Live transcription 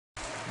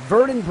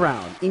Vernon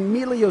Brown,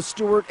 Emilio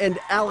Stewart, and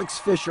Alex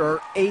Fisher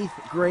are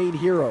 8th grade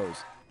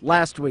heroes.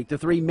 Last week, the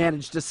three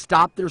managed to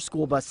stop their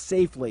school bus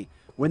safely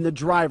when the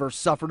driver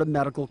suffered a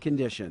medical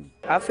condition.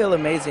 I feel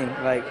amazing.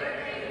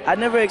 I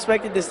never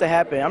expected this to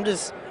happen. I'm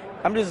just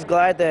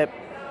glad that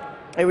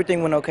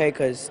everything went okay,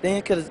 because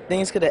things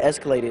could have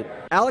escalated.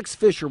 Alex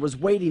Fisher was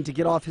waiting to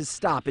get off his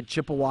stop at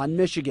Chippewa,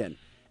 Michigan.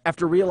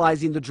 After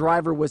realizing the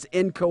driver was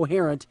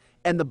incoherent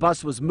and the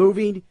bus was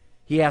moving,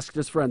 he asked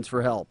his friends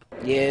for help.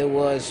 Yeah, it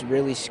was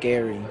really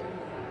scary.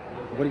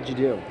 What did you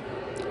do?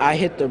 I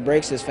hit the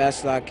brakes as fast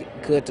as I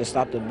could to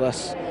stop the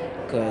bus,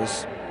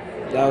 because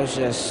that was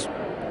just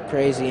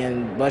crazy,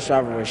 and the bus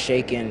driver was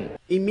shaking.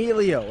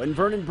 Emilio and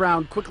Vernon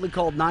Brown quickly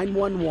called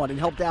 911 and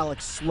helped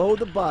Alex slow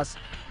the bus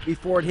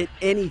before it hit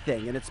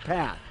anything in its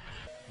path.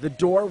 The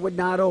door would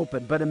not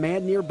open, but a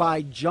man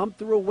nearby jumped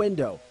through a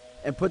window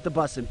and put the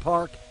bus in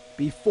park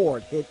before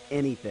it hit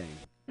anything.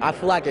 I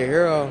feel like a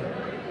hero.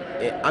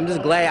 I'm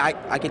just glad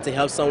I get to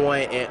help someone,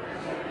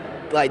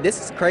 and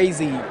this is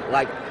crazy.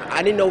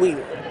 I didn't know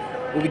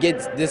we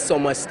get this so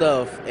much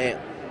stuff, and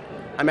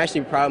I'm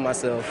actually proud of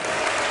myself.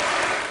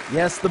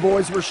 Yes, the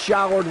boys were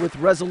showered with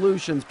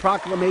resolutions,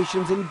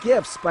 proclamations, and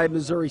gifts by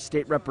Missouri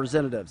State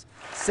representatives,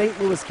 St.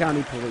 Louis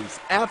County Police,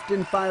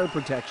 Afton Fire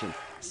Protection,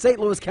 St.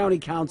 Louis County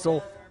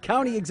Council,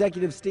 County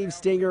Executive Steve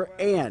Stinger,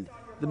 and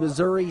the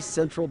Missouri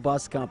Central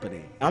Bus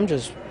Company. I'm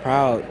just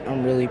proud.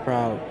 I'm really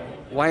proud.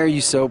 Why are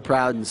you so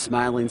proud and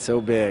smiling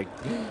so big?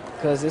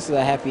 Because this is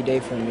a happy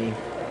day for me,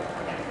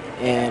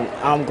 and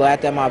I'm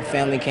glad that my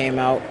family came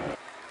out.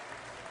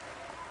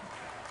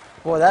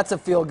 Boy, that's a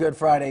feel-good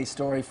Friday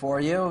story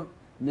for you.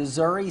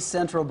 Missouri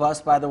Central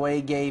Bus, by the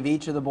way, gave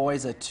each of the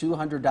boys a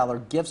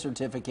 $200 gift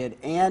certificate,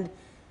 and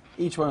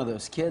each one of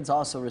those kids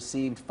also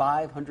received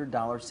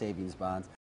 $500 savings bonds.